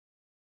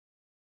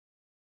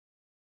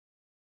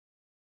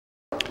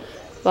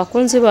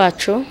bakunzi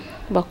bacu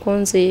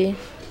bakunzi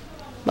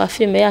ba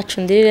filime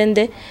yacu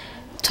Ndirirende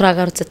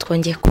turagarutse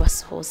twongeye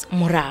kubasuhuza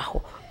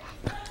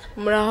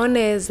muraho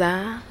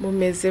neza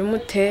mumeze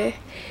mute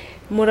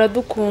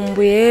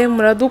muradukumbuye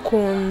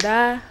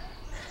muradukunda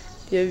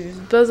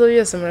ibibazo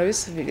byose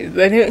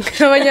murabisubiriza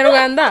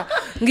n'abanyarwanda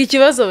ngo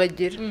ikibazo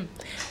bagira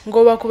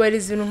ngo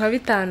bakubariza ibintu nka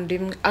bitanu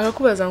rimwe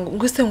akakubaza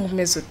ngo se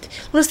ngumeze ute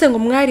nose ngo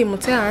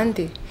mwarimutse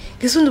handi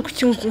gisundu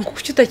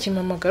kuki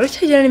utakimamagara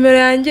cyagera nimero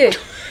yanjye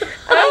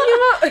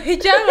hanyuma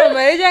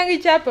icyamamare cyangwa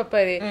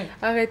icyapapare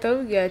agahita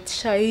abubwira ati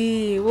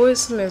shayi wowe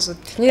sumeze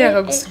ute nyine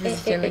akagusubiza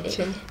ikintu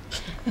kimwe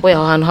we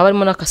aho hantu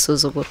habarimo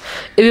n'akasuzuguro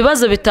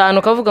ibibazo bitanu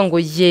ukavuga ngo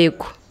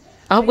yego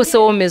ahubwo se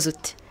wowe umeze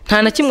ute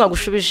nta na kimwe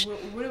agushubije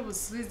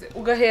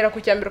ugahera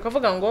ku cyambere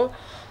ukavuga ngo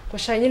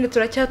gusha nyine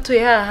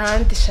turacyatuye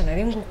hahandi shana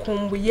ari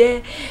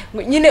ngukumbuye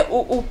nyine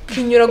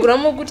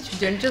ukinyuraguramo gutyo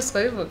ibyo nibyo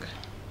twabivuga.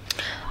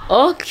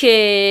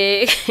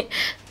 Okay,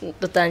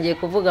 dutangiye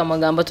kuvuga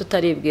amagambo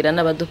tutaribwira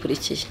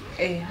n'abadukurikiye.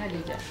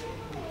 Harija.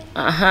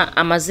 Aha,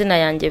 amazina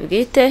yanjye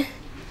bwite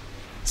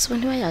so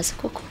niba yazi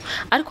koko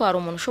ariko hari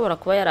umuntu ushobora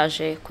kuba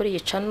yaraje kuri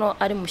yicano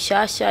ari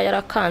mushyashya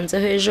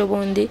yarakanzeho ejo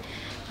bundi.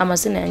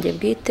 Amazina yanjye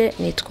bwite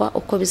nitwa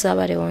uko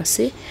bizaba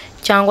Leonsi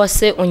cyangwa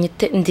se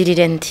unyite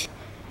Ndirirende.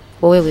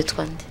 Wowe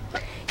witwa nde?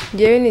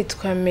 Ngewe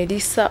nitwa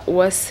Melissa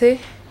Uwase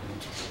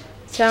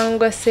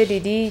cyangwa se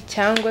Lili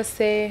cyangwa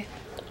se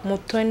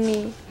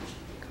Mutoni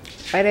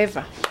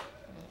Areva.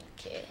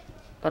 Okay.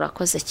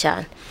 Urakoze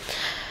cyane.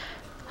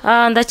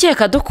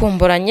 Ndakeka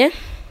dukumburanye.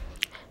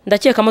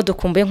 Ndakeka mo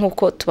dukumbuye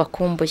nkuko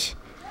tubakumbuye.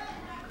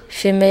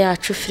 Filime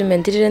yacu filime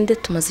Ndirirende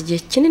tumaze igihe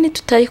kinini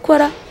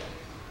tutayikora.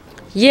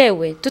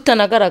 Yewe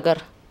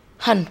tutanagaragara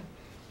hano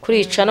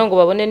kuri icana ngo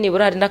babone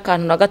nibura hari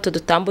n'akantu na gato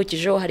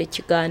dutambukijeho hari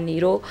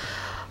ikiganiro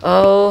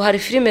hari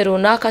filime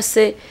runaka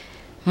se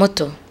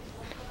moto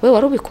we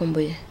wari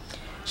ubikumbuye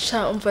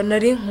sha umva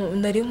nari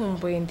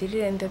nkumbuye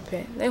Ndirirende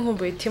pe nari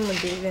nkumbuye team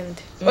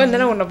Ndirirende wenda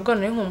nabona bwo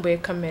nari nkumbuye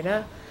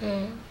kamera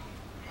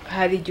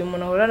hari igihe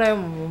umuntu ahura nayo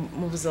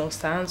mu buzima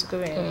busanzwe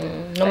wenda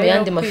no mu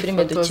yandi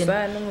mafilime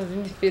dukina no mu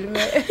zindi filime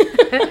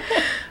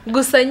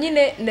gusa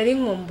nyine nari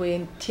nkumbuye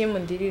team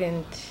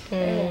Ndirirende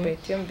nkumbuye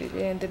team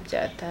Ndirirende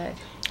byatari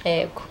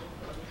yego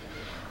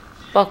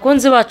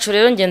bakunzi bacu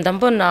rero ngenda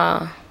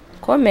mbona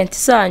comment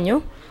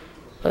zanyu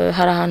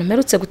hari ahantu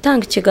mperutse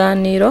gutanga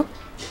ikiganiro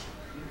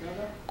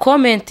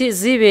comment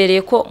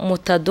zibereye ko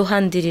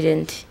mutaduha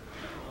Ndirirende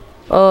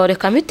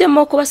reka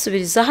mitemo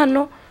kubasubiriza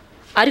hano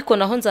ariko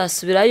naho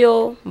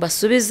nzasubirayo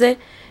mbasubize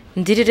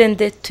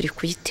Ndirirende turi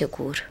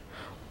kuyitegura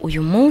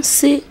uyu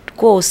munsi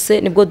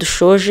rwose nibwo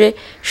dushoje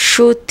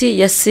shoot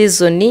ya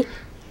season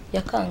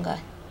ya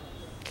kangahe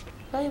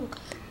bayibuka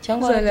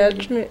cyangwa ya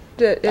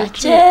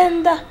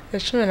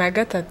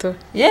 13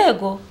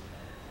 yego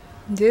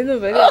ndeno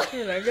bari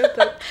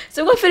 13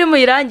 sibwo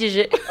filime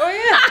irangije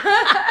oya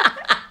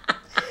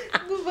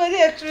bari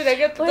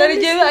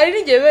 13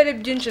 ari ngiye bari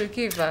byinshi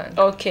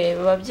bikivanga okay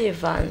baba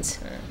byivanze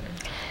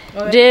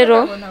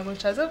rero ntabwo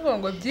nshaza kuvuga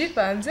ngo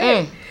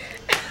byivanze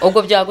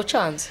ubwo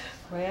byagucanze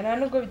oya nta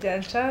nubwo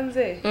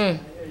byancanze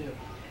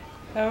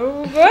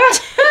ahubwo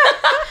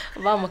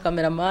ba mu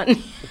cameraman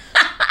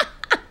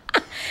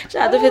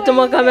Shada dufite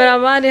umu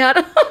cameraman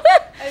hano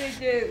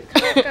arige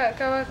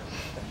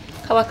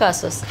kaba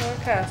kasosa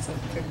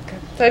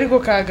ariko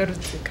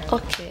kagarutse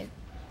okay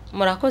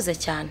murakoze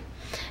cyane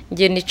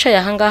ngiye nicaye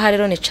aha ngaha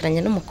rero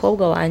nicaranye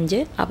n'umukobwa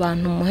wanjye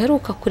abantu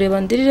muheruka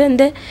kureba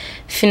Ndirirende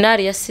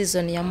finale ya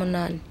season ya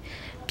 8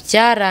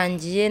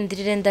 byarangiye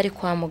Ndirirende ari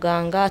kwa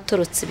muganga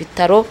atorotse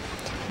ibitaro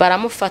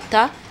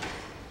baramufata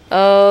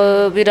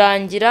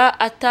birangira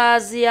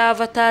atazi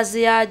yava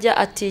atazi yajya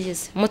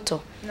atiyize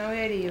muto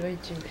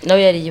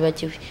nawe yari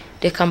yibagiwe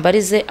reka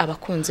mbarize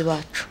abakunzi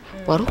bacu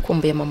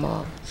warukumbuye mama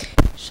wawe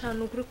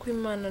shano kuri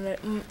kwimana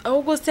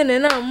ahubwo se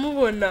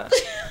namubona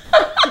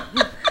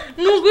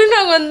nubwo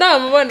ntago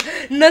ndamubona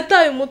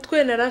nataye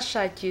umutwe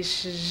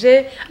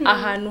narashakishije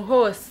ahantu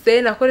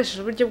hose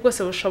nakoresheje uburyo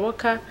bwose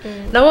bushoboka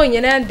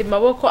nabonye n'andi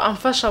maboko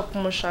amfasha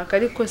kumushaka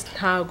ariko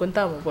ntago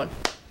ndamubona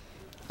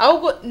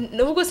ahubwo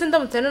nubwo se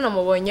ndamutse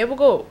namubonye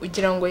bwo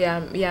ugira ngo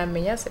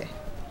yamenya se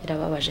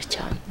irababaje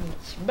cyane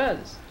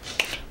kibazo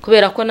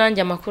kubera ko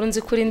nanjye amakuru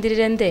nzi kuri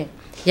Ndirirende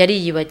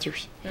yari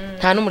yibagiwe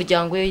nta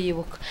n'umuryango we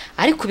yibuka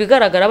ariko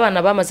bigaragara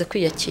abana bamaze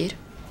kwiyakira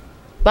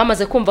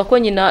bamaze kumva ko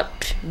nyina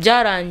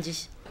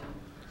byarangiye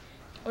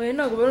oya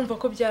ntabwo barumva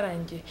ko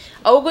byarangiye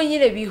ahubwo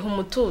nyine biha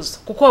umutuzo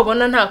kuko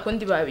babona nta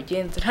kundi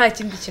babigenza nta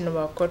kindi kintu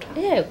bakora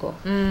yego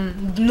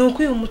nuko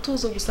uyu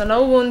mutuzo gusa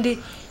nawo ubundi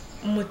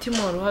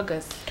umutima wari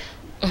uhagaze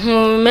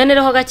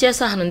menereho gake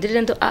yasahano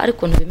Ndirirende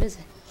ariko ntibimeze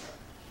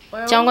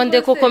cyangwa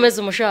ndeko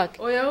komeza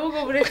umushake oya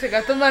ahubwo buretse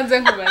gato manze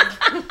nkubaza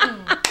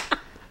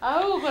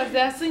ahubwo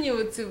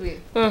byasunyibutse we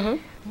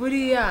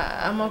buriya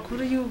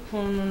amakuru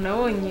y'ukuntu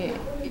nabonye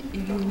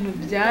ibintu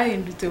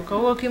byahindutse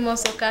ukavuga ko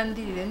imoso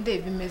kandi Ndirirende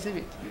bimeze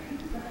bite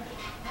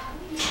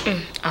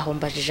aho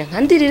mbajije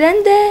nka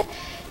Ndirirende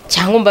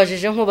cyangwa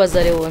mbajije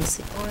nkubaza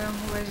Leonsi oya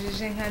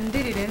nkubajije nka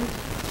Ndirirende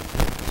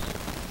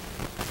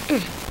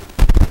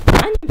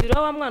iyumvire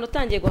wa mwana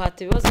utangiye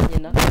guhata ibibazo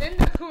nyina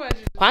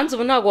kwanza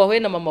ubu ntago wahuye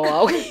na mama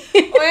wawe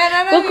oya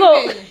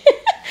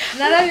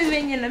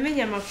narabimenye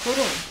namenye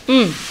amakuru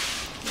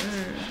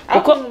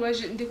kuko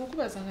ndi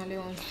kukubaza nka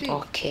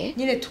Leonce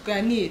nyine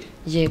tuganire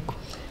yego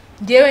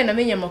ngewe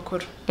namenye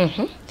amakuru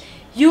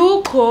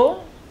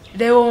yuko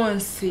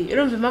Leonce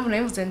urumva impamvu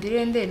nayivuze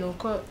Ndirirende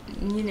nuko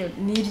nyine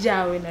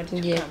niryawe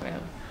naryo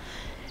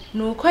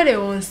nuko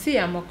Leonce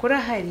amakuru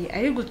ahari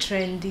ari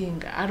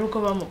gutrendinga ari uko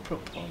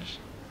bamupropose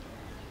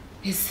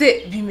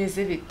ese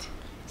bimeze bite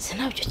se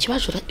nabyo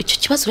icyo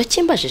kibazo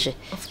urakimbajije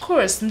of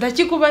course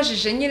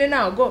ndakikubajije nyine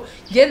nago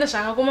ngenda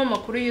shaka kuma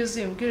amakuru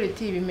yuzuye mbwira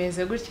iti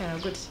bimeze gutya na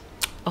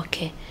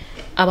gutya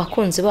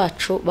abakunzi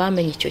bacu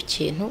bamenye icyo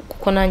kintu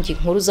kuko nanjye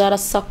inkuru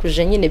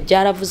zarasakuje nyine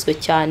byaravuzwe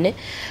cyane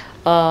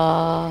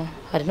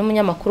hari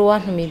n'umunyamakuru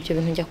wantumiye ibyo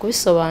bintu njya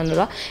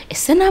kubisobanura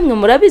ese namwe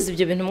murabizi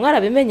ibyo bintu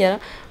mwarabimenyera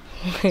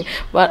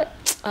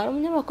hari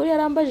umunyamakuru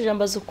yarambajije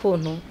ambaza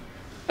ukuntu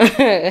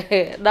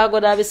ntago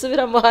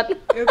nabisubiramo hano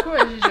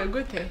yakubajije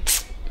gute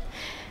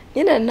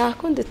nyine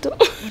nakundi tu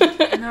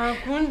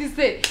nakundi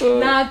se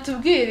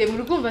natubwire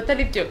muri kumva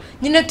atari byo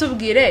nyine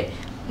tubwire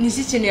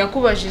nisi kintu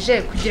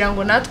yakubajije kugira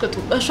ngo natwe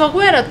ashobora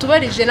kubera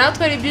tubarije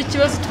natwe ari byo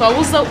kibazo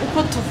twabuza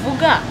uko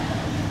tuvuga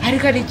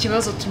ariko ari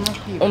ikibazo turimo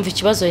kwiba umva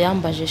ikibazo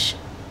yambajije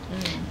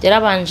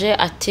yarabanje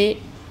ati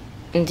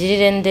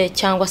Ndirirende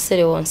cyangwa se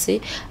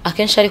Leonce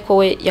akenshi ariko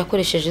we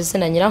yakoresheje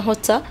izina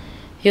Nyirankotsa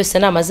yose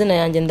ni amazina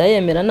yanjye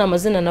ndayemera ni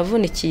amazina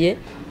navunikiye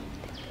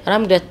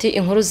arambwira ati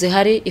inkuru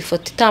zihari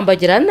ifoto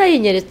itambagira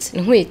nayinyeretse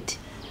ntwite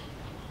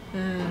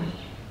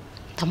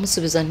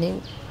ndamusubiza nti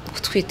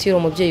gutwita iyo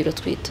umubyeyi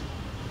urotwita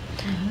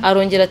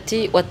arongera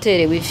ati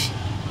waterewe ivi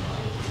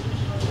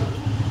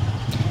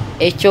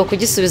icyo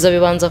kugisubiza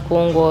bibanza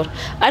kungora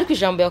ariko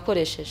ijambo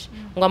yakoresheje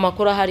ngo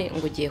amakuru ahari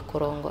ngo ugiye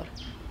kurongora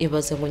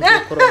ibaze ngo ngiye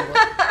kurongora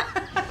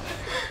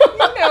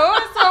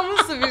wose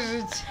wamusubije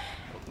iki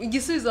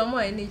igisubizo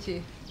wamuhaye ni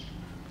iki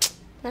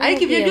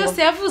ariko ibyo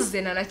byose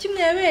yavuze nta na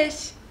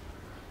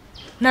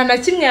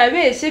kimwe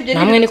yabeshye ibyo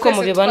namwe niko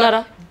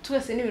mubibonara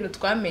twese n'ibintu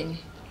twamenye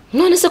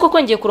none se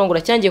koko ngiye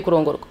kurongora cyangwa ngiye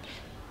kurongorwa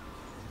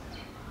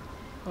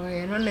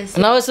oya none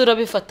se nawe se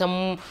urabifata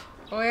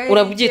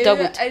urabyita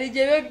gute ari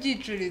gihe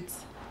byicuritse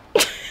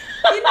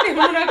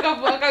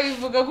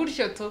akabivuga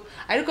gutyo to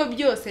ariko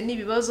byose ni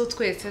ibibazo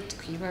twese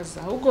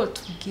twibaza ahubwo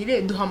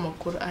tubwire duha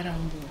amakuru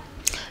arambuye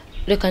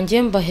reka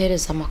ngiye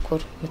mbahereza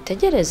amakuru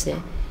mutegereze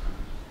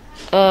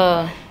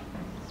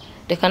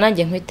reka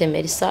nanjye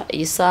nkwitemera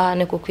iyi saha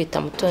ne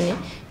kukwita Mutoni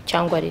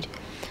cyangwa Riri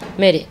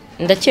mere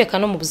ndakeka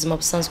no mu buzima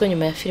busanzwe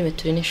nyuma ya filime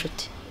turi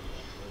n'inshuti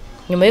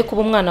nyuma yo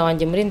kuba umwana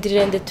wanjye muri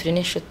Ndirirende turi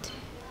n'inshuti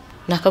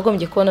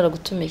nakagombye kuba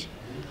naragutumiye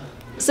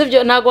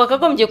sibyo ntago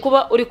wakagombye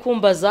kuba uri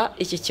kumbaza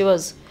iki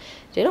kibazo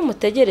rero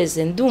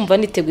mutegereze ndumva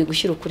niteguye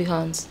gushyira ukuri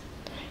hanze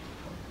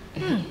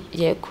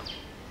yego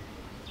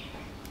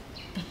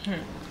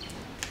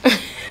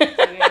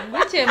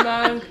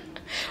ngukemanga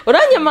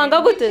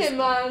uranyemanga gute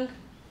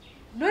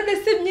none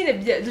se nyine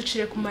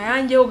ducire ku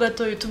mayange ho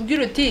gatoyo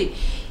tubwire uti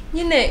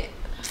nyine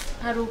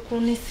hari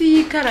ukuntu isi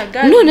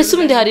yikaraga none se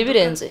ubundi hari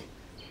birenze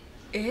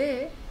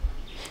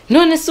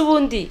none se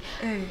ubundi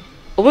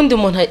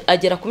umuntu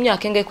agera ku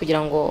myaka ingahe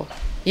kugira ngo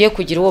ye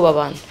kugira uwo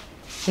babana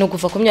no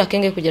kuva ku myaka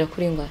ingahe kugera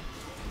kuri ingahe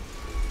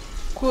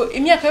ku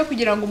imyaka yo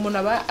kugira ngo umuntu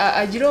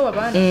agire uwo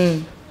babana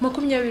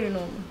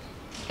 21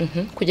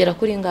 kugera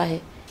kuri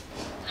ingahe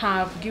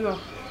ntabwo ibaho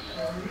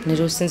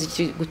nero sinzi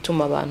iki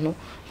gutuma abantu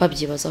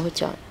babyibazaho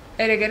cyane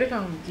erega reka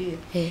nkubwire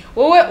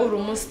wowe uri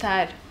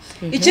umustar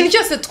ikintu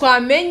cyose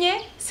twamenye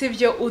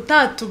sibyo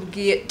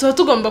utatubwiye tuba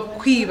tugomba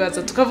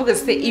kwibaza tukavuga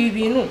se ibi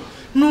bintu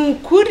ni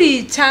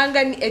ukuri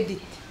cyangwa ni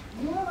edit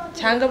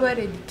cyangwa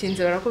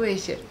bareditinze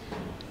barakubeshyera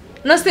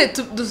nose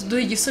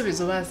duha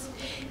igisubizo bazi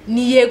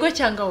ni yego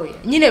cyangwa oya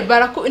nyine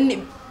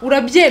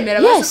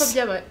urabyemera basi ko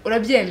byabaye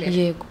urabyemera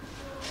yego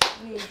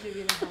n'ibyo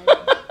bintu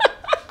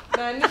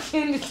nta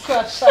n'ikindi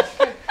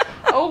twashaka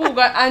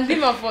ahubwo andi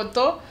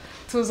mafoto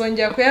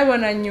tuzongera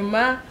kuyabona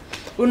nyuma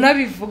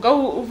unabivuga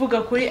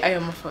uvuga kuri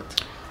ayo mafoto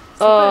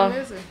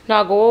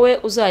ntago wowe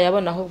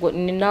uzayabona ahubwo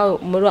ni nawe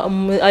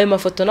ayo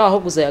mafoto nawe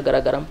ahubwo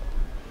uzayagaragaramo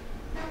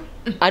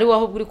ari wowe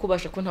ahubwo uri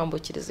kubasha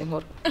kuntambukiriza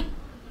inkuru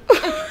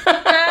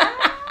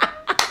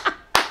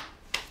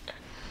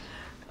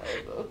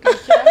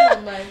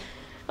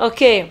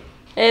okay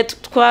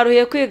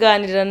twaruye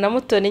kwiganirira na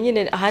Mutoni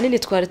nyine ahanini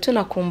twari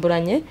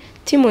tunakumburanye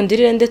timu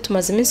Ndirirende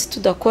tumaze iminsi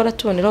tudakora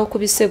tuboneraho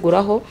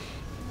kubiseguraho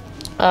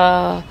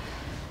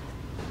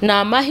na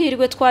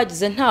amahirwe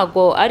twagize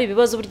ntago ari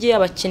ibibazo buryo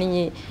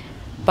abakinnyi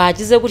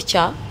bagize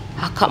gutya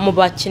mu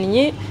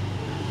bakinnyi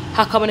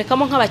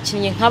hakabonekamo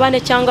nk'abakinnyi nka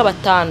 4 cyangwa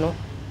 5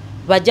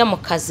 bajya mu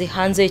kazi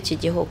hanze y'iki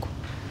gihugu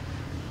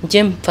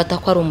nje mfata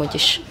ko ari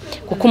umugisha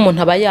kuko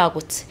umuntu aba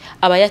yagutse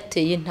aba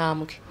yateye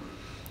intambwe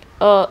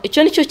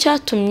icyo nicyo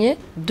cyatumye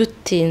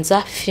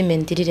dutinza filime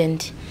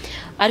Ndirirende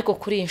ariko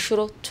kuri iyi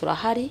nshuro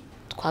turahari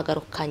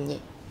twagarukanye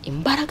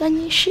imbaraga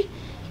nyinshi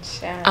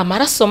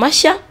amaraso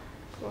mashya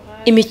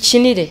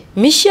imikinire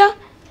mishya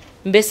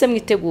mbese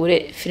mwitegure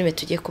filime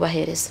tugiye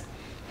kubahereza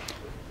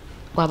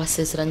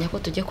wabasezeranya ko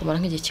tujye kumara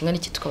nk'igihe kingana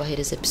iki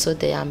tukabahereza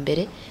episode ya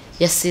mbere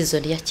ya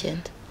season ya 9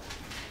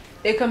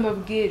 reka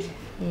mbabwire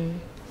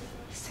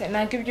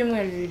ntabwo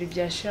ibyumweru bibiri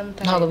byashira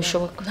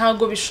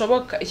ntabwo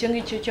bishoboka icyo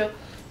ngicyo cyo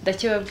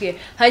ndakibabwira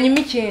hanyuma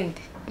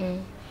ikindi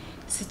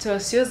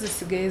situation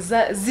zisigaye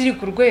ziri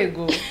ku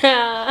rwego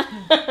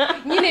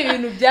nyine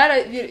ibintu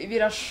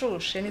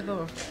birashushe niko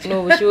bavuga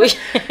n'ubushyuhe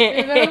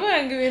baravuga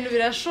ngo ibintu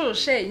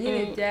birashushe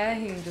nyine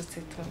byahindutse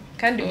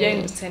kandi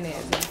byahindutse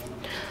neza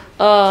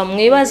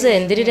mwibaze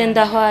Ndirirende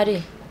aho ari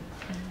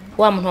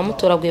wa muntu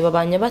wamutoraguye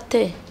babanye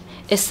bate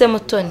ese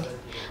Mutoni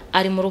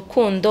ari mu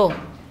rukundo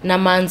na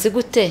Manzi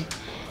gute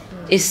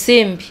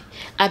Isimbi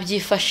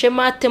abyifashe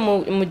mate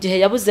mu gihe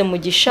yabuze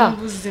Mugisha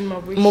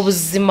mu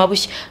buzima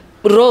bushya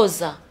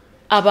Roza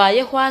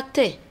abayeho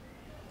ate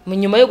mu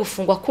nyuma yo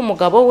gufungwa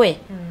k'umugabo we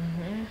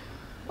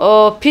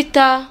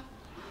Peter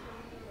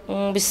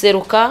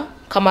Biseruka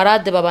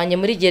kamarade babanye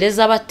muri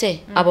gereza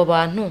bate abo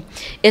bantu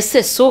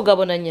ese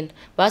sugabona nyina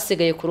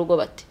basigaye ku rugo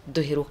bate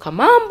duhiruka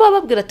mamba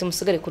babwira ati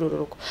musigare kuri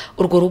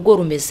urwo rugo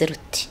rumeze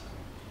ruti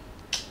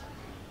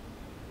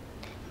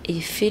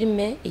iyi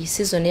filme iyi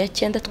season ya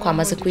 9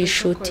 twamaze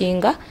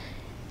kuyishutinga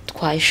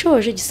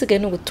twayishoje gisigaye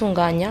no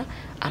gutunganya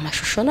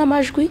amashusho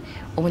n'amajwi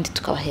ubundi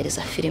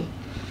tukabahereza filme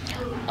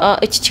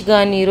iki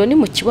kiganiro ni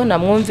mukibona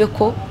mwumve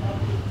ko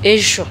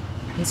ejo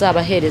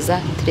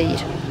nzabahereza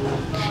trailer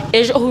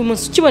ejo uyu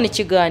munsi ukibona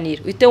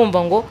ikiganiro uhite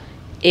wumva ngo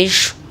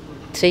ejo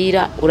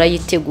trailer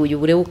urayiteguye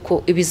ubure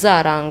uko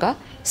ibizaranga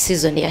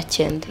season ya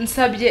 9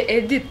 nsabye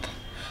edit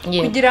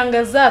kugira ngo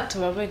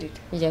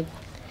azatubabarire yego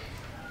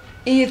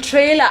iyi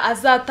trailer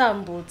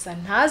azatambutsa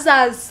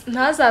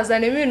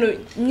ntazazana ibintu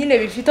nyine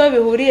bifite aho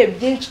bihuriye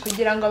byinshi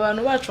kugira ngo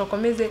abantu bacu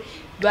bakomeze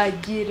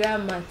bagira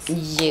amatsi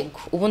yego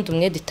ubundi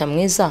umwedita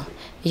mwiza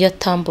iyo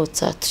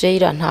atambutsa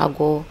trailer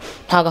ntago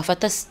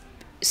afata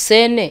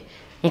scene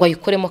ngo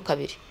ayikoremo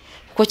kabiri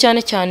kuko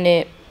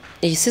cyane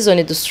iyi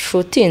season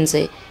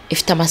dushutinze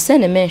ifite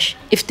amasene menshi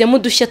ifitemo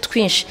udushya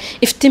twinshi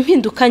ifite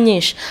impinduka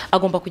nyinshi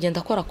agomba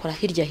kugenda akora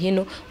hirya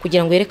hino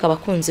kugira ngo yereke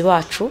abakunzi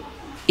bacu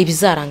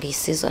ibizaranga iyi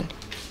season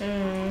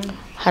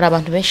hari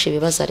abantu benshi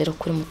bibaza rero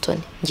kuri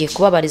Mutoni ngiye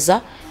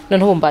kubabariza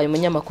noneho mbaye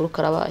umunyamakuru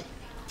karabaye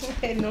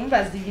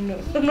numbaza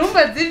ibintu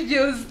numbaza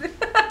ibyuze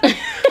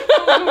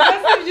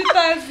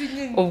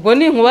ubwo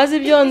ni nkubaza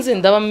ibyo nzi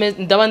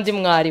ndaba ndi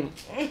mwarimu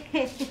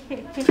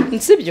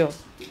nsibyo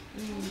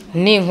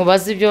ni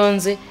nkubaza ibyo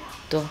nzi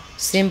do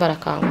Simba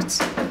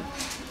arakangutse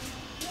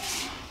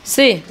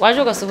si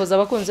waje ugasohoza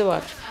abakunzi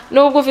bacu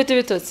nubwo ufite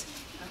ibitotsi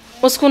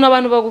uskuna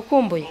abantu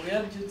bagukumbuye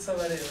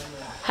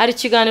hari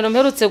ikiganiro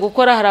mperutse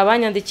gukora hari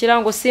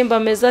abanyandikira ngo Simba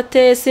ameze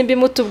ate Simba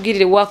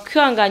imutubwirire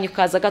wakwanganya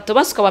ukaza gato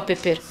basuka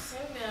bapepera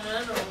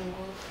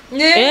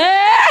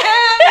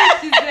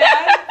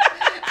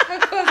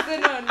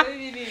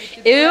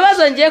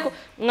ibibazo ngiye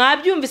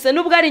mwabyumvise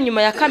nubwo ari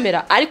inyuma ya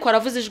kamera ariko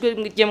aravuze ijwi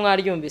rye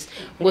mwaryumvise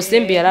ngo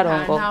Simba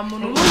yararongo nta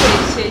muntu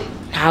umubeshye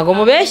ntago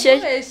mubeshye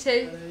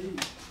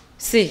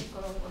si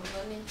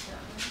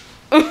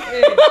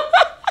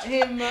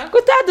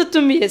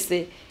kutadutumiye se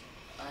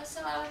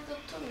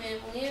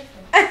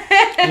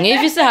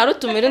mwivi se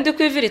harutumira undi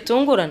kwivira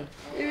itungurana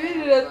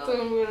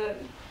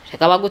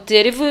reka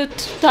bagutera ivu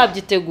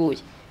tutabyiteguye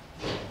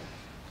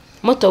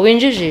Moto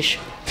winjijisha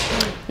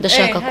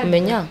ndashaka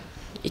kumenya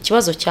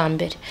ikibazo cya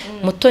mbere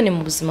Mutoni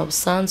mu buzima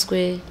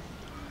busanzwe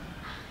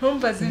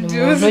ntumbaze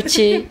ibyuze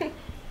ki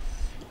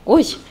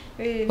oya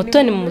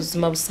Mutoni mu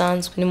buzima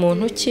busanzwe ni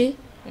muntu ki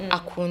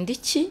akunda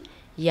iki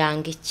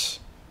yanga iki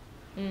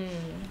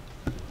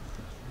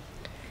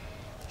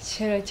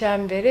ikintu cya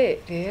mbere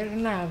rero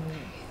namwe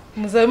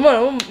muzabimora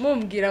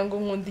mumbwira ngo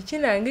nkunda iki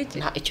nanga iki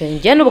icyo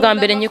njye n'ubwa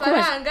mbere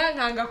nyikubaza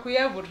nkanga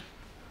kuyabura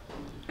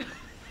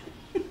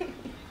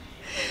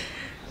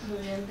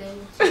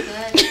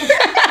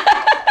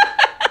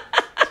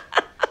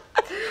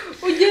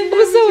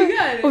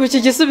ubu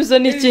iki gisubizo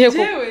ni ikihe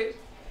koko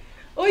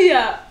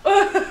oya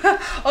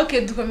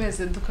okay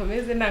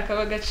dukomeze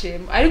nakaba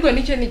gacemo ariko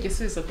nicyo ni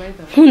igisubizo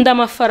bayita nkunda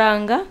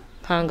amafaranga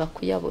nkanga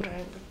kuyabura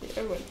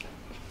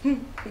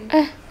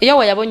iyo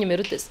wayabonye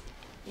merutese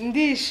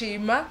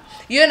ndishima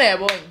iyo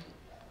nayabonye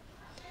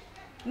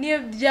niyo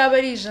byaba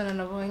ari 100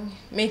 nabonye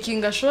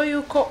making a show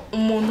yuko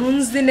umuntu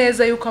nzi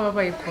neza yuko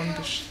ababaye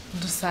kundusha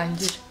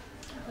dusangira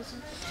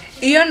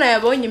iyo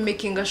nayabonye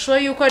making a show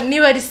yuko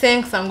niba ari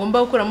 5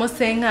 ngomba gukuramo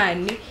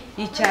 5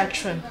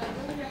 y'icyacumi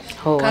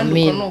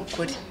kandi uko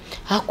nukuri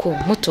hako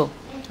muto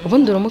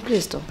ubundi uri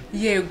umukristo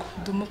yego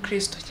ndi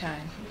umukristo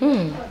cyane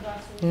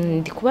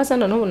ndi kubaza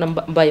none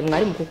mbaye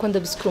mwarimu kuko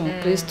ndabisikira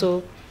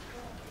umukristo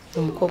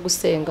umukobwa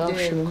usenga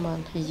ushima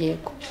Imana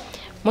yego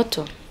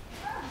muto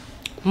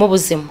mu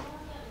buzima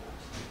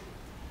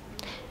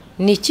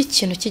ni iki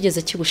kintu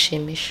kigeze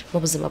kigushimisha mu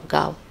buzima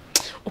bwawe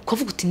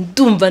ukavuga uti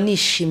ndumva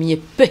nishimye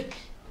pe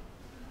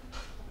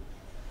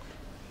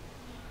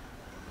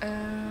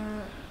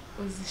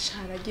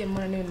uzisharagiye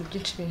muri n'ibintu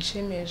byinshi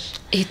binshimisha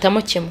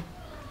ihitamo kimwe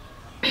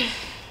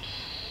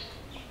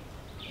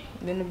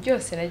ibintu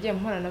byose nagiye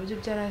mpora nabyo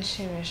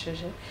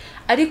byaranshimishije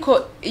ariko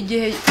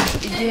igihe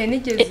igihe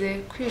nigeze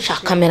kwishima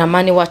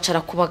kameramani wacu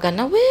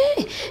arakubagana we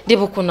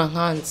reba ukuntu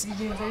nkanze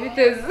bigenze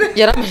biteze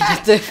yaramenye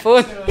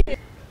telefone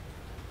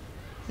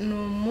ni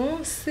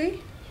umunsi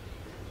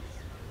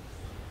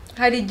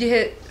hari igihe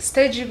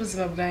stage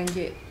y'ubuzima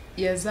bwanjye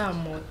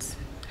yazamutse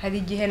hari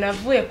igihe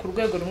navuye ku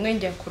rwego rumwe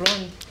njya ku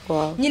rundi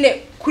nyine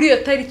kuri iyo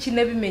tariki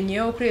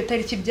nabimenyeho kuri iyo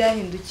tariki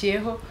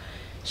byahindukiyeho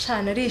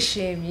shana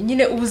arishimye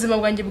nyine ubuzima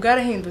bwanjye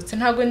bwarahindutse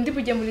ntabwo ndi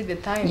bujye muri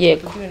detail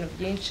kuko ibintu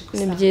byinshi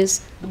gusa ni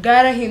byiza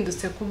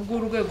bwarahindutse ku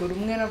bw'urwego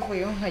rumwe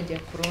navuyeho nkajya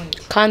ku rundi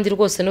kandi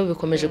rwose n'ubu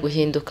bikomeje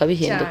guhinduka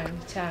bihinduka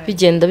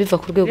bigenda biva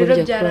ku rwego rujya ku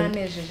rundi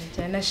byaranejeje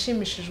cyane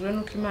nashimishijwe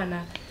nuko Imana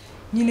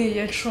nyine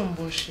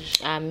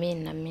yancumbushije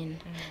amen amen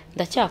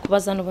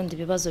ndacyakubaza n'ubundi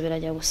bibazo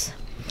birajya gusa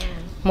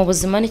mu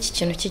buzima n'iki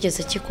kintu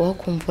kigeze kikuho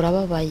kumva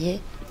urababaye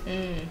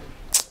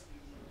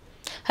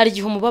hari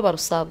igihe umubabaro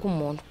usaga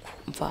umuntu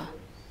kumva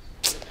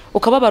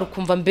ukababara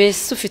ukumva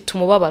mbese ufite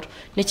umubabaro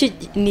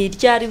ni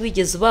ryari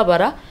wigeze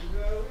ubabara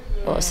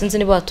sinzi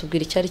niba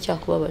watubwira icyari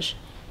cyakubabaje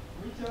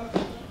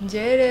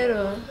njye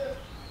rero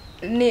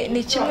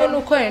ni kimwe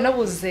nuko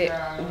nabuze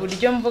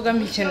uburyo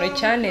mvugamo ikintu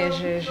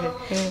cyanejeje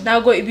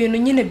ntabwo ibintu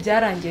nyine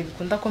byarangiye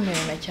bikunda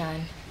kumerana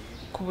cyane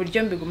ku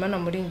buryo mbigumana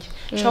muri njye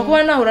nshobora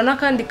kuba nahura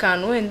n'akandi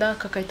kantu wenda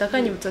kakahita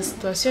kanyibutsa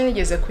situation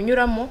nigeze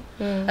kunyuramo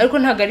ariko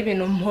ntabwo ari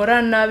ibintu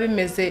mporana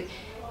bimeze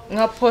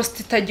nka post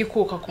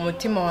itagikuka ku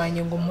mutima wanjye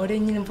ngo mpore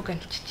nyine mvuga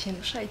iki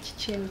kintu ushaka iki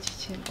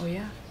kintu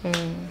oya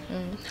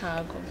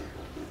ntago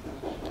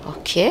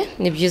okay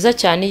ni byiza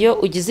cyane iyo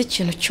ugize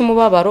ikintu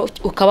cy'umubabaro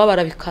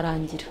ukababara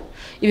bikarangira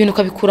ibintu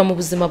ukabikura mu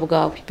buzima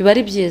bwawe biba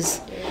ari byiza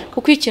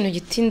kuko ikintu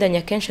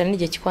gitindanya kenshi ari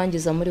n'igihe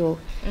kikwangiza muri wowe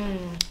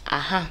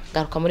aha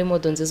garuka muri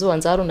modo nziza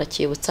ubanza hari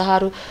unakibutsa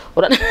haru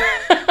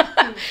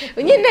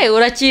nyine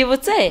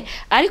urakibutse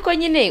ariko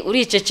nyine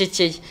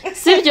uricecekeye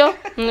sibyo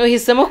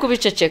uhisemo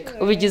kubiceceka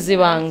ubigize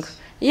ibanga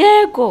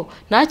yego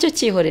ntacyo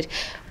cyihorere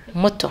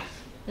moto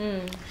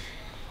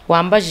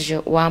wambajije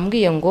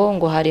wambwiye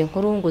ngo hari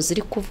inkuru ngo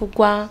ziri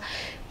kuvugwa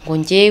ngo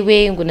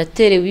ngewe ngo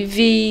naterewe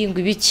ivi ngo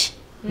ibiki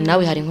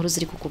nawe hari inkuru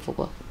ziri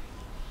kukuvugwa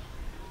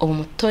ubu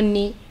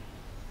Mutoni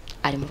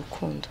ari mu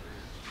rukundo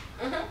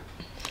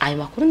ayo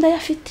makuru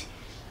ndayafite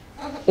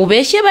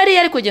ubeshye bari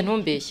ariko nge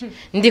ntumbeshye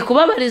ndi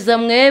kubabariza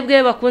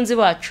mwebwe bakunzi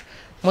bacu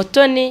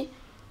Mutoni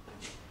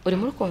uri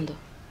mu rukundo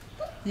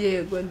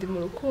yego ndi mu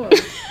rukundo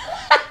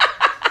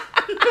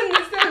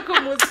nise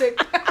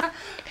kumuseka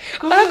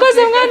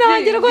barakoze mwana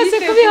wanjye rwose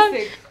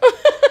kubihamya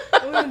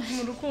ndi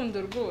mu rukundo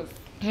rwose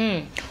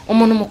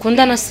umuntu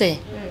mukundana se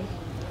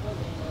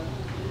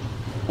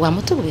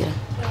wamutubwira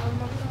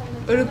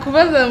uri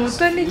kubaza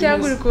Mutoni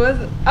cyangwa uri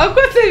kubaza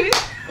akoze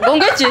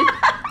ngo iki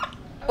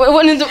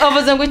wowe nindu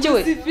avuze ngo iki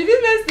we si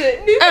filime se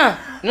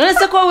none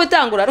se ko wowe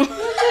utangura ariko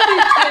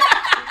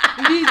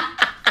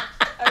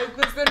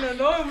se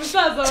none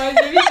musaza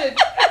wanjye bice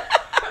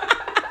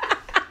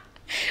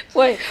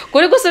we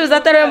kuri gusubiza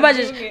atari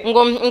mbajije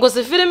ngo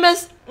si filime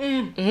se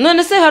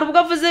none se hari ubwo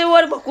avuze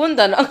wari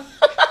bakundana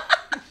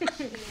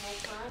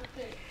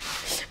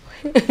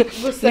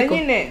gusa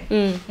nyine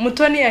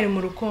Mutoni ari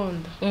mu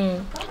rukundo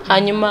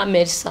hanyuma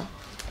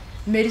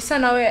Melissa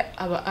nawe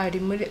aba ari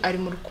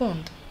mu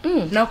rukundo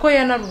nako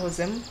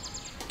yanaruhozemo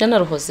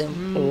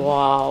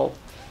wow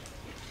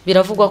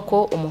biravugwa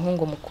ko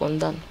umuhungu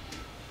mukundana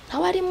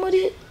ntawe ari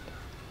muri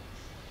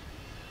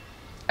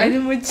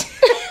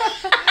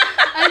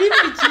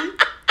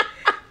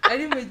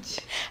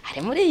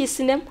ari muri iyi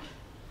sinema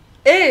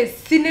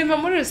sinema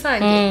muri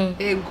rusange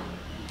yego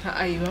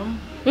ayibamo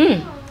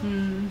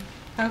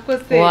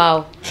akose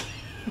wow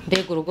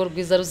mbega urugo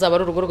rwiza ruzaba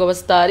ari urugo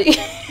rw'abasitari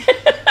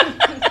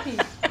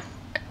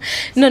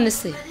none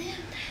se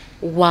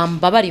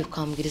wambabariye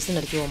ukambwira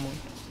izina ry'uwo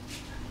muntu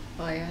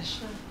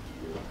oyasha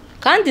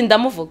kandi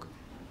ndamuvuga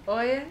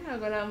oya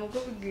ntago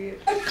namukubwira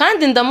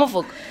kandi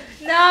ndamuvuga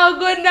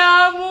ntago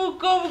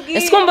namukubwira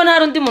ese ko mbona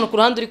hari undi muntu ku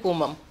ruhande uri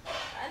kumama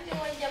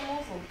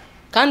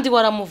kandi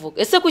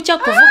waramuvuga ese kucya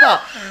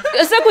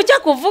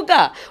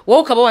kuvuga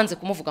wowe ukaba wanze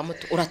kumuvuga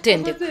muto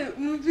uratendeka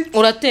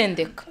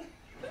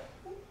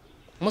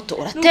muto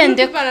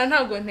uratendeka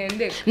ntago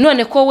ntendeka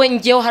none ko we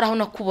ngewe hari aho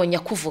nakubonye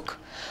kuvuga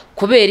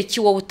kubera iki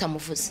wowe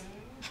utamuvuze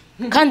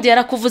kandi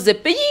yarakuvuze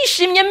pe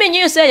yishimye amenye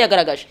yose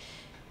yayagaragaje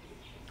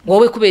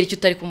wowe kubera iki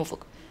utari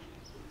kumuvuga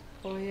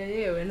oya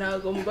yewe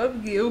ntago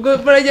mbabwiye ubwo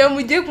murajya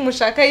mugiye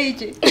kumushaka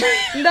yiki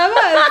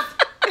ndabazi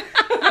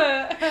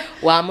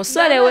wa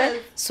musore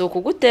we si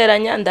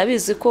ukuguteranya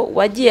ndabizi ko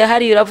wagiye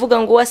hari uravuga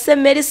ngo wase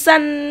Melissa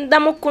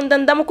ndamukunda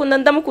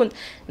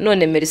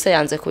none Melissa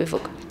yanze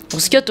kubivuga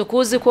gusa icyo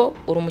tukuzi ko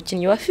uri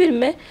umukinnyi wa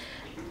filime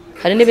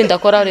hari n'ibindi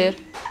akora rero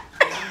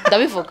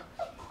ndabivuga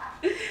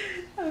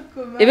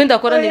ibindi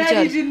akora n'ibiki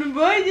hari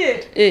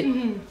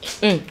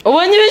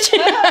ubonye ibiki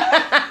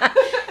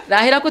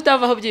rahira ko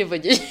utavaho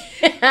byivugiye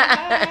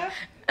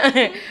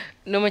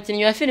ni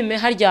umukinnyi wa filime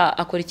harya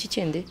akora iki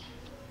kindi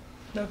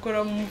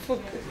nakora mu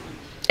mufuka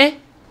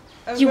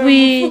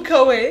yiwi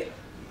we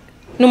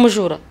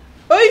n'umujura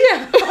oya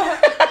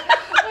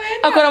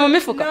akora mu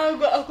mifuka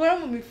ntabwo akora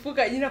mu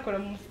mifuka nyine akora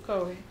mu mufuka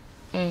we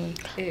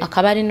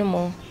akaba ari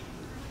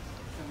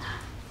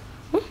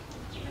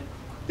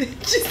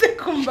kize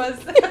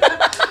kumbaza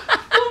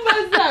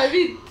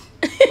bite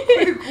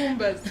uri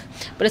kumbaza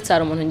buretse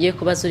hari umuntu ngiye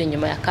kubaza uri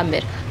inyuma ya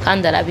kamera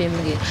kandi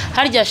arabimbwira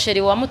harya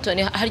sheri wa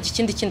Mutoni harya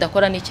ikindi kindi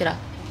akora n'ikira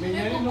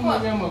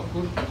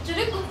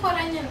turi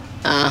gukora nyine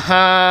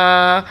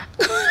aha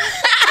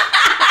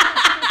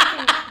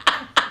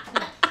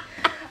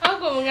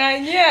ahubwo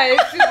mwanyaye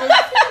sigo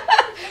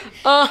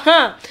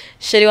aha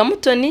sheri wa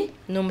Mutoni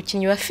ni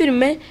umukinnyi wa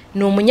filime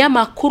ni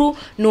umunyamakuru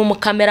ni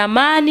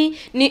umukameramani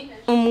ni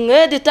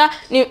umwedita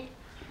ni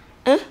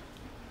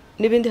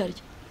n'ibindi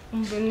harya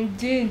umva ni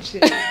byinshi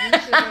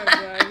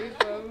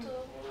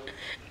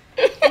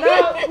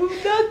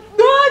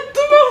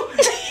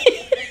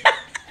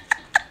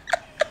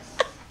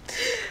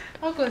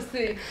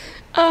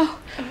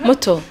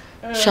muto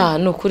sha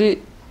ni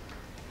ukuri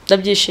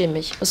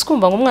ndabyishimiye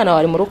usikumva ngo umwana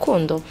wari mu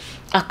rukundo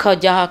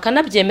akajya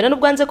akanabyemera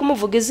n'ubwo anze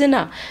kumuvuga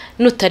izina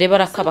nutareba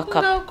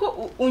arakabakaba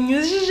ko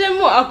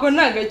unyujijemo ako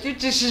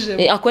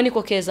ntagacyucishijemo ako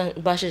niko keza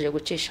bashije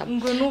gucishamo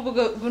ngo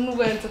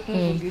nubwo yanze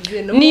kumuvuga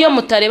izina niyo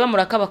mutareba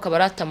murakabakaba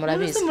rata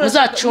murabizi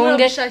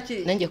muzacunge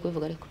nangiye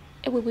kubivuga ariko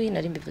ewe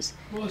nari mbivuze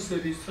bose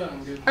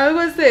bisange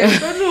ahubwo se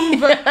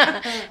urumva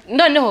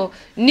noneho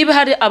niba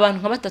hari abantu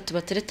nka batatu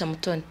batereta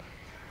Mutoni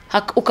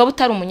ukaba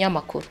utari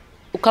umunyamakuru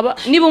ukaba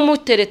niba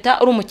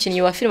umutereta uri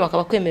umukinnyi wa filime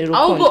akaba kwemerera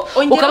urukundo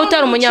ukaba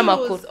utari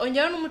umunyamakuru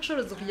ongera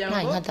n'umucuruzi kugira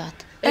ngo nka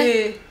data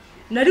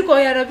nariko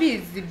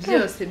yarabizi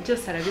byose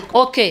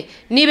arabikora okay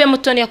nibe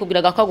Mutoni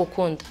yakubwiraga ko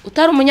agukunda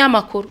utari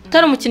umunyamakuru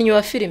utari umukinnyi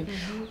wa filime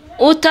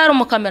utari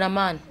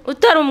umukameramani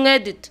utari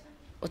umwedita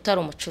utari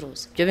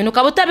umucuruzi ibyo bintu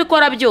ukaba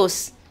utabikora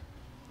byose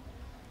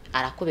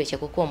arakubeshya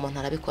kuko uwo muntu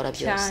arabikora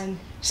byose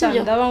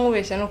sibyo ndaba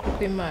nkubeshya no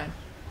kuko Imana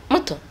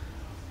muto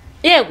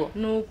yego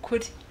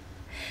nukuri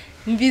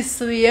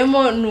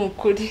mbisubiyemo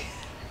nukuri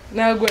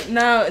nago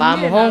ba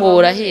muhungu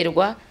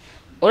urahirwa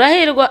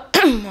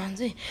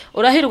manzi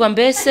urahirwa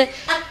mbese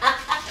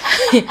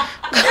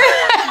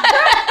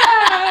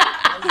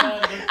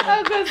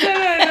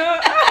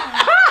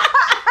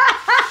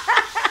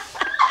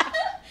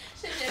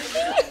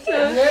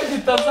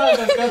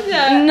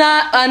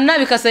na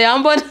bikase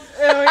yambona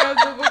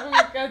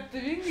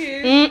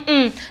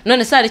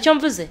none sari icyo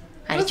mvuze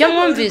hari icyo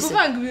mwumvise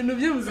kuvanga ibintu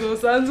by'ubuzima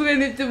busanzwe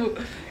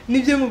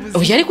n'ibyo mu buzima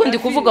uyu ariko ndi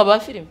kuvuga ba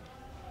filime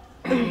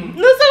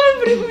nusaba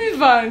muri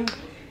kubivanga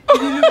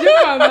ibintu byo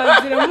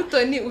kwamanzira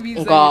Mutoni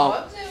ubizanye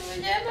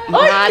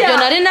ntabyo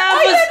nari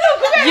navuze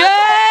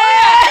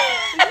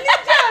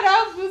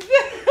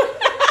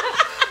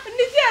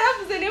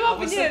n'ibyaravuze niba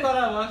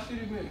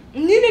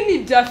nyine ni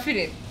ibya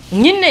filime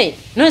nyine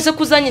none se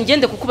kuzanye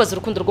ngende kukubaza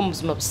urukundo rwo mu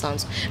buzima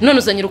busanzwe none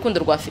uzanye urukundo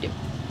rwa filime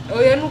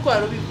oya nuko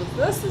warubivuze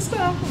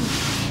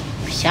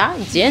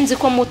nzi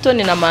ko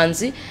Mutoni na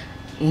Manzi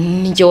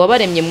njye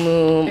wabaremye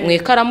mu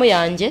ikaramu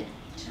yanjye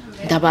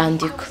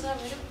ndabandika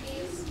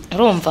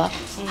urumva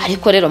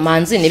ariko rero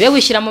Manzi nibe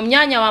wishyira mu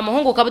myanya wa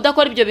muhungu ukaba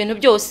udakora ibyo bintu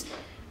byose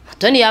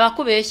Mutoni yaba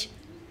akubeshya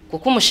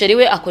kuko umusheri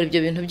we akora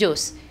ibyo bintu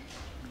byose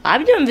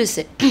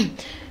abyumvise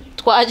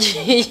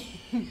twagiye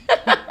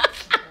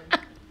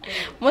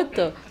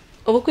muto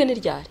ubukwe ni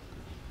ryari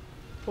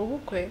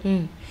ubukwe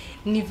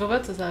ni vuba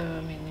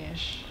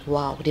tuzabibamenyesha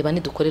wow reba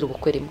nidukorera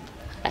ubukwe rimwe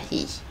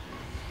ahiye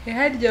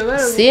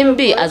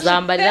Simbi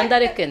azambarira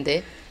ndareke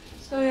nde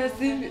oya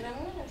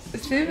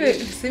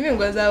Simbi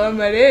ngo azaba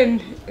marene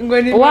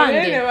ngo ni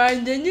marene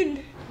banje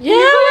nyine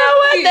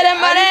yewe dere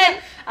marene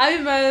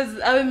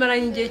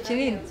abimaranye igihe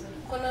kinini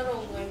ko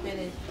narongoye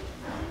mbere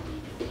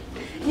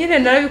nyine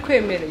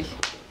narabikwemereye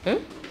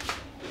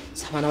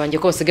sabana banje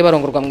ko basigaye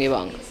barongorwa mu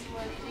ibanga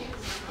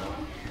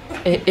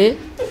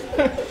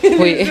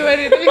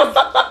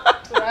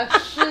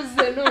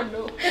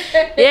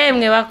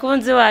yemwe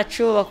bakunzi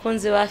bacu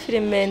bakunzi ba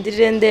filime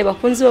Ndirirende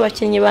bakunzi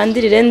b'abakinnyi ba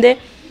Ndirirende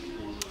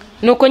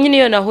nuko nyine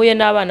iyo nahuye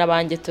n'abana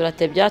banjye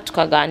turatebya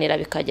tukaganira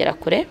bikagera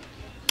kure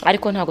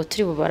ariko ntago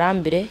turi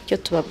bubarambire cyo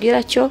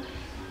tubabwira cyo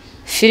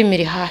filime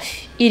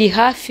iri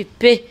hafi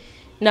pe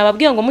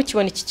nababwiye ngo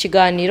mukibona iki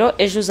kiganiro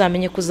ejo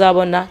uzamenye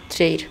kuzabona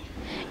trailer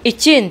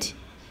ikindi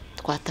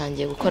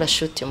twatangiye gukora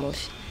shoot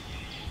movie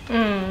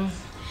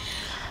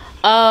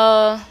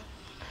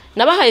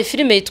nabahaye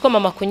filime yitwa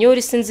Mama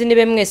Kunyuri sinzi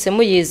nibe mwese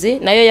muyizi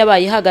nayo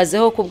yabaye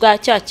ihagazeho ku bwa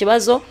cya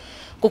kibazo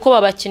kuko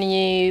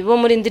babakinnyi bo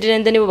muri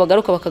Ndirirende nibo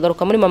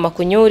bakagaruka muri Mama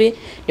Kunyuri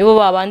nibo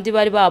babandi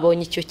bari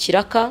babonye icyo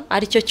kiraka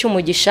ari cyo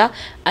cyumugisha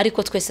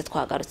ariko twese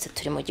twagarutse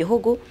turi mu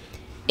gihugu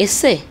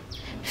ese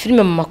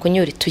filime Mama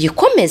Kunyuri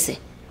tuyikomeze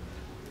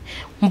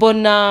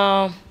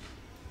mbona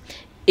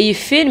iyi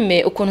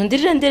filime ukuntu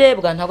Ndirirende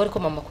irebwa ntabwo ariko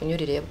Mama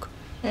Kunyuri irebwa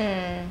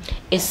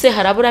ese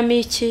haraburamo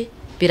iki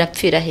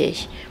birapfira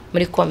hehe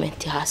muri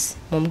comment hasi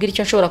mumbwira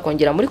icyo nshobora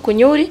kongera muri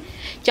Kunyuri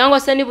cyangwa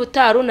se niba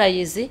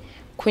utarunayizi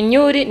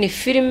Kunyuri ni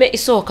filime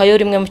isohoka yo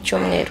rimwe mu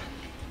cyumweru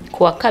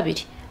kuwa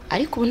kabiri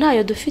ariko ubu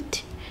ntayo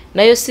dufite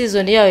nayo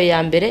season yayo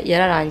ya mbere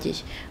yararangiye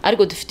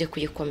ariko dufite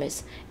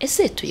kuyikomeza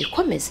ese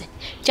tuyikomeze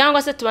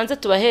cyangwa se tubanze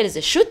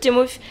tubahereze shoot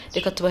movie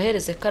reka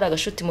tubahereze karaga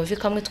shoot movie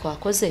kamwe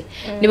twakoze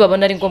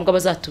nibabona ari ngombwa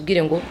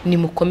bazatubwire ngo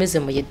nimukomeze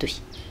muyiduhe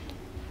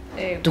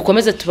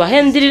dukomeze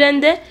tubahe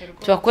Ndirirende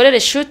tubakorere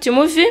shoot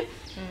movie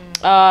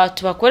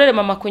tubakorere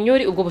mama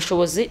kunyuri ubwo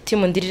bushobozi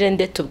timu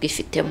Ndirirende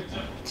tubwifitemo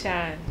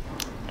cyane.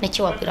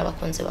 Niki wabwira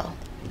abakunzi bawe?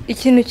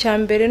 Ikintu cya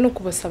mbere ni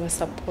ukubasaba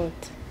support,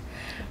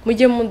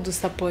 mujye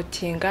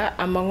mudusapotinga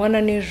amanywa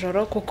na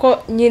nijoro,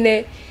 kuko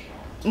nyine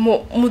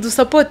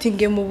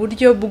mudusapotinge mu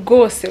buryo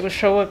bwose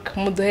bushoboka,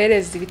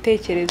 muduhereze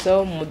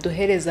ibitekerezo,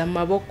 muduhereze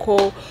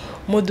amaboko,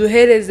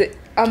 muduhereze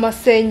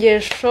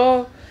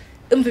amasengesho,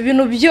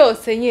 ibintu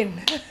byose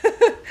nyine.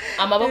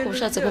 Amaboko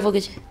ushatse kuvuga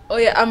iki?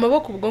 Oya,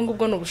 amaboko ubwo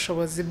ngubwo no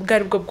bushobozi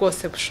bwari bwo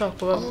bwose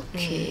bushobora kuba.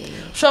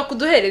 Ushobora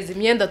kuduhereza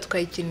imyenda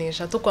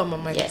tukayikinisha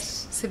tukwamamariza,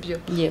 sibyo?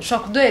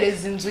 Ushobora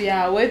kuduhereza inzu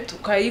yawe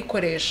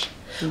tukayikoresha,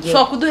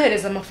 ushobora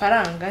kuduhereza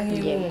amafaranga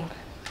nk'inkunga,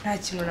 nta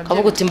kintu nabyo.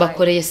 Kavuga uti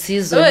mbakoreye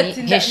season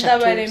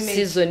nk'eshatu,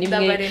 season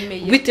imwe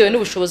bitewe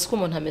n'ubushobozi ko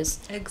umuntu ameze.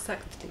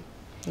 Exactly.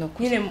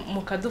 Nyine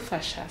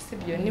mukadufasha,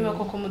 sibyo? Niba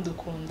koko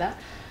mudukunda,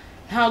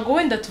 ntago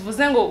wenda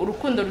tuvuze ngo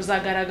urukundo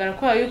ruzagaragara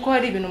ko yuko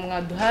hari ibintu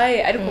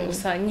mwaduhaye, ariko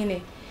gusa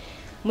nyine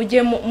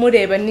mujye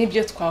mureba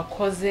n'ibyo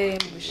twakoze,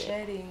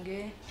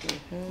 musharinge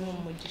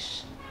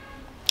n'umugisha.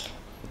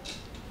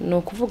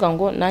 No kuvuga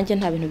ngo nanjye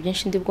nta bintu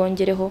byinshi ndi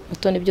bwongereho,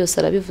 Mutoni byose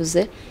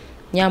arabivuze.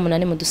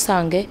 Nyamunani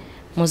mudusange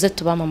muze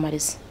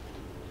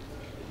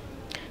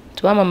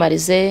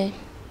tubamamarize,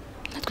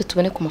 natwe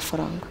tubone ku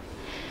mafaranga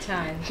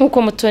cyane.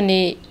 Nkuko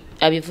Mutoni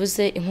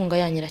abivuze, inkunga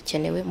yanyu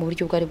irakenewe mu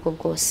buryo bwari bwo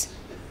bwose.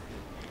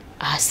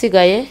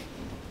 Ahasigaye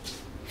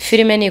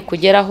filime ni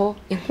kugeraho,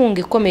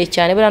 inkunga ikomeye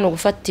cyane bura no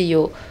gufata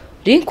iyo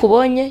link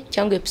ubonye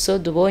cyangwa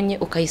episode ubonye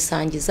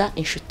ukayisangiza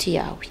inshuti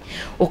yawe,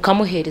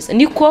 ukamuhereza,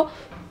 niko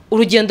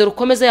urugendo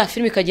rukomeza ya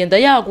filime ikagenda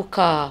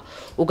yaguka,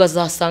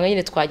 ugazasanga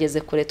nyine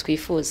twageze kure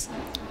twifuza.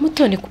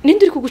 Mutoni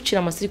ninde uri kugucira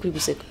amasiri kuri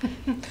guseka?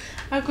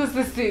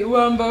 Akoze si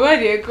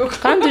wambabariye koko.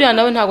 Kandi uriya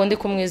nawe ntago ndi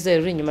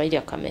kumwizera, uri inyuma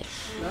y'iriya kamera.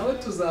 Nawe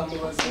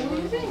tuzamubaza.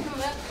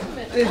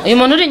 Uyu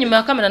muntu uri inyuma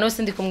ya kamera nawe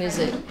sindi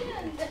kumwizera.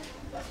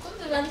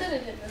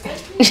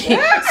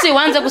 Si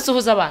wanze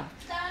gusuhuza abantu.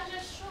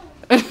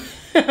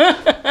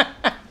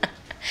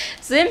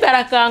 Simba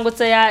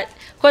arakangutse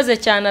yakoze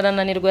cyane,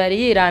 arananirwa,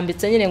 yari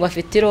yirambitse nyine ngo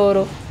afite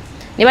iroro.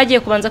 Niba agiye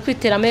kubanza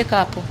kwitera make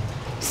up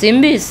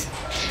simbizi.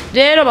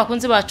 Rero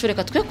bakunzi bacu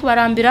reka twe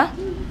kubarambira,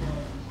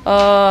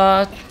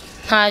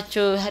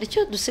 ntacyo hari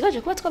cyo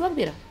dusigaje kuba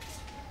twababwira.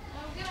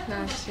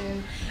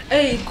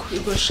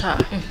 Igosha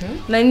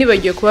nari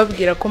nibagiye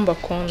kubabwira ko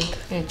mbakunda.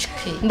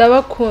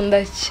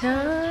 Ndabakunda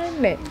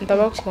cyane,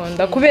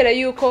 ndabakunda kubera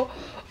yuko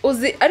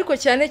uzi, ariko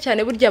cyane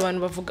cyane burya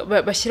abantu bavuga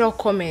bashyiraho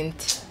comment,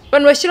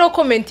 abantu bashyiraho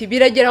comment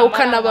biragera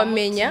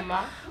ukanabamenya,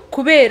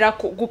 kubera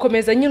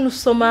gukomeza nyine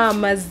usoma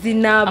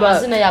amazina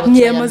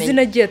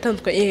amazina agiye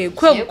atandukanye,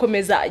 kubera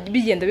gukomeza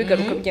bigenda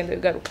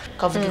bigaruka,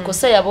 kavuga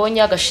ikosa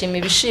yabonye, agashima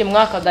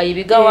ibishimwa, akagaya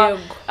ibigawa,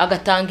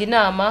 agatanga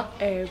inama.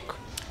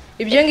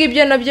 Ibyo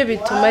ngibyo nabyo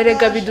bituma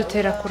rega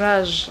bidutera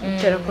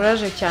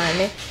courage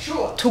cyane,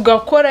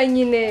 tugakora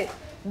nyine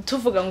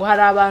tuvuga ngo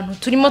hari abantu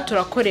turimo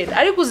turakorera,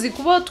 ariko uzi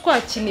kuba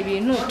twakina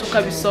ibintu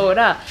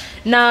tukabisora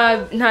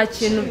nta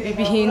kintu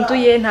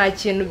bihinduye,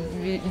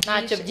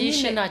 ntacyo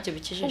byishe, ntacyo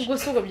bikijije, ubwo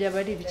sugo byaba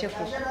ari bike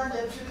koko.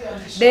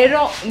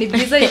 Rero ni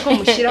byiza yuko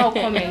mushyiraho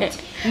comment,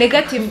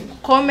 negative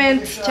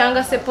comment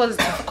cyangwa se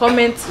positive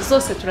comment,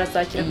 zose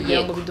turazakira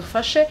kugira ngo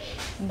bidufashe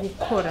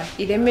gukora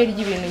ireme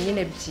ry'ibintu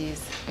nyine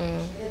byiza.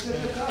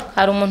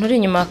 Hari umuntu uri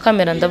inyuma ya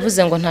kamera,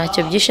 ndavuze ngo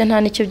ntacyo byishe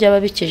nta nicyo byaba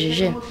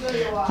bikijije,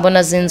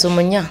 mbona zinze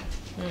umunya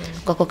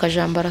ngako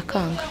kajambo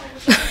arakanga.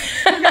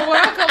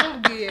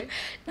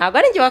 Ntabwo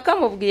ari njye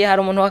wakamubwiye,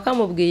 hari umuntu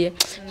wakamubwiye,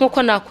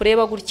 nkuko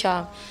nakureba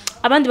gutya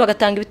abandi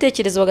bagatanga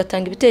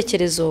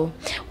ibitekerezo,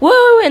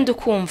 wowe wenda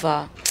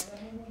ukumva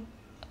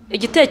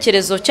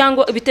igitekerezo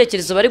cyangwa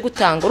ibitekerezo bari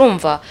gutanga,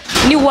 urumva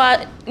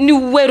ni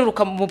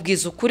weruruka mu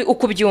bwiza ukuri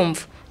uko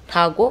byumva,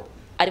 ntago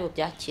ari bo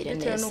byakire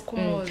neza,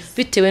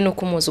 bitewe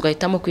nuko umuzi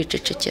ugahitamo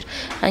kwicecekera,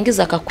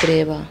 angiza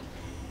akakureba,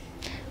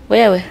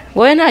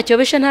 wowe ntacyo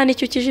bishe nta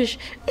nicyo ukijije.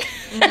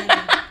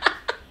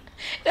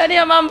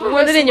 Niyo mpamvu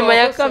umuntu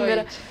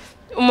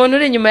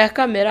uri inyuma ya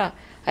kamera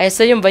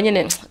ahise yumva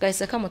nyine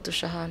agahise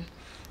kamutusha ahantu.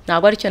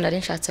 Ntabwo aricyo nari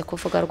nshatse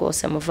kuvuga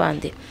rwose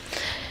muvandi.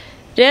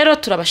 Rero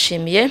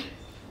turabashimiye,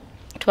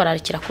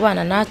 tubararikira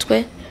kubana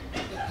natwe,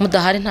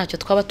 mudahari ntacyo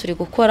twaba turi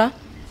gukora,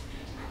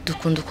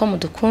 dukunda uko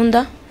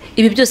mudukunda,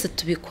 ibi byose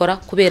tubikora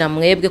kubera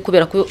mwebwe,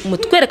 kubera ko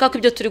mutwereka ko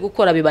ibyo turi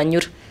gukora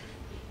bibanyura.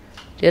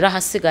 Rero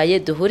hasigaye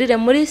duhurire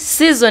muri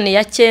season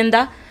ya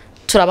 9,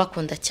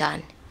 turabakunda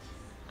cyane.